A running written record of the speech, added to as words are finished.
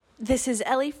This is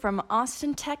Ellie from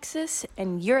Austin, Texas,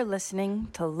 and you're listening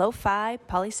to Lo-Fi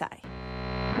Poli-Sci.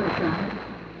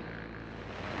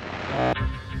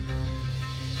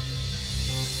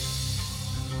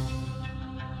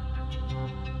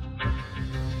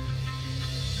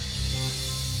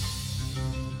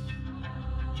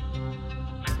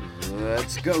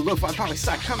 Let's go, Lo-Fi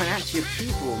Poli-Sci coming at you,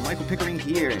 people. Michael Pickering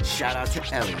here, and shout out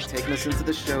to Ellie taking us into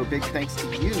the show. Big thanks to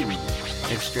you.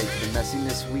 And straight to the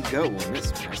messiness we go on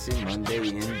this messy Monday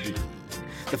indeed.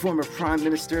 The former Prime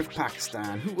Minister of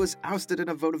Pakistan, who was ousted in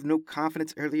a vote of no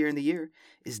confidence earlier in the year,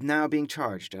 is now being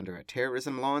charged under a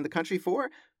terrorism law in the country for,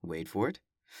 wait for it,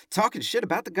 talking shit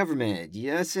about the government.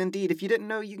 Yes, indeed. If you didn't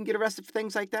know you can get arrested for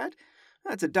things like that,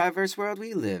 that's a diverse world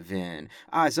we live in.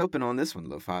 Eyes open on this one,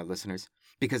 Lo-Fi listeners.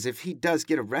 Because if he does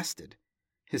get arrested,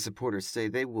 his supporters say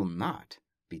they will not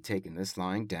be taking this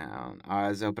lying down.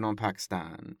 Eyes open on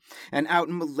Pakistan. And out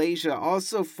in Malaysia,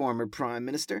 also former Prime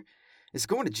Minister, is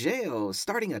going to jail,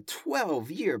 starting a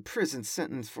 12-year prison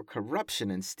sentence for corruption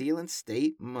and stealing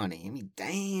state money. I mean,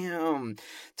 damn.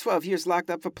 12 years locked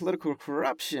up for political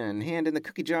corruption, hand in the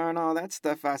cookie jar and all that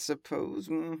stuff, I suppose.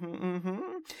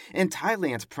 And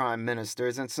Thailand's Prime Minister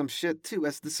is in some shit, too,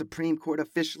 as the Supreme Court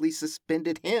officially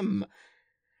suspended him.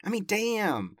 I mean,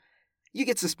 damn. You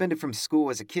get suspended from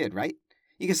school as a kid, right?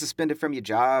 You get suspended from your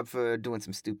job for doing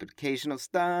some stupid occasional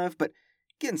stuff, but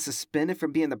getting suspended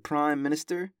from being the Prime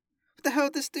Minister? What the hell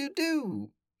did this dude do?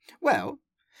 Well,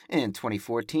 in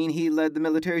 2014, he led the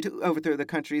military to overthrow the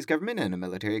country's government in a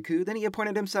military coup. Then he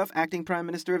appointed himself acting prime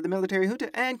minister of the military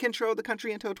junta and controlled the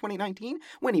country until 2019,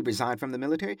 when he resigned from the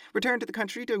military, returned to the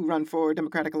country to run for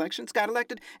democratic elections, got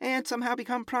elected, and somehow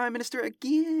become prime minister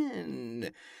again.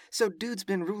 So dude's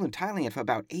been ruling Thailand for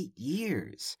about 8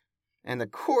 years. And the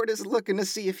court is looking to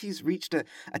see if he's reached a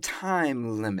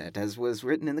time limit, as was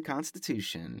written in the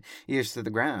Constitution. Ears to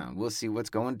the ground. We'll see what's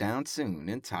going down soon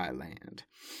in Thailand.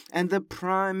 And the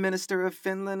Prime Minister of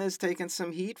Finland is taking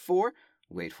some heat for,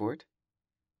 wait for it,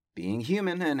 being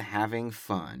human and having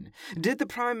fun. Did the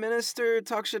Prime Minister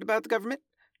talk shit about the government?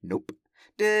 Nope.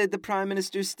 Did the Prime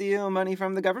Minister steal money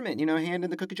from the government, hand in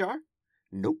the cookie jar?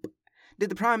 Nope. Did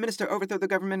the Prime Minister overthrow the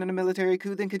government in a military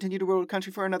coup, then continue to rule the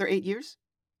country for another 8 years?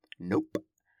 Nope.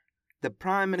 The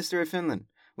Prime Minister of Finland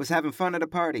was having fun at a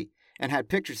party and had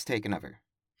pictures taken of her.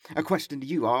 A question to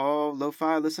you, all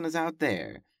Lo-Fi listeners out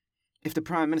there. If the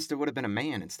Prime Minister would have been a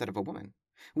man instead of a woman,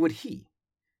 would he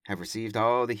have received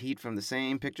all the heat from the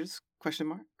same pictures? ?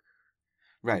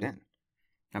 Write in.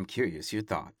 I'm curious your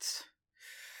thoughts.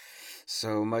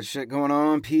 So much shit going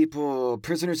on, people.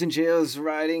 Prisoners in jails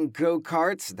riding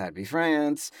go-karts, that'd be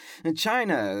France. And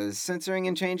China censoring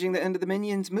and changing the end of the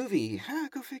Minions movie.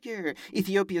 Go figure.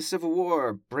 Ethiopia's civil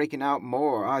war breaking out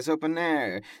more. Eyes open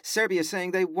there. Serbia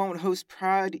saying they won't host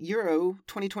Pride Euro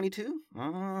 2022.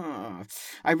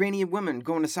 Iranian women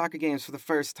going to soccer games for the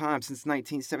first time since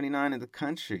 1979 in the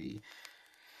country.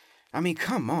 I mean,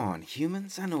 come on,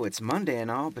 humans. I know it's Monday and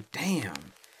all, but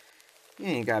damn. You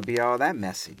ain't gotta be all that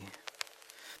messy.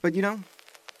 But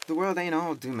the world ain't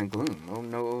all doom and gloom. Oh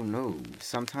no, oh no.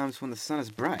 Sometimes when the sun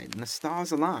is bright and the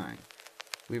stars align,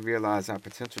 we realize our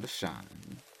potential to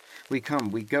shine. We come,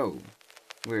 we go.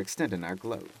 We're extending our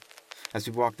glow. As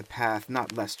we walk the path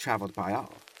not less traveled by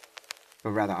all, but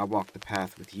rather I walk the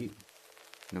path with you,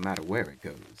 no matter where it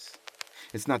goes.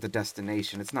 It's not the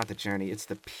destination, it's not the journey, it's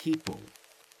the people.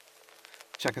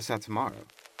 Check us out tomorrow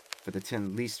for the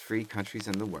 10 least free countries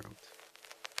in the world.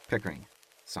 Pickering,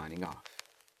 signing off.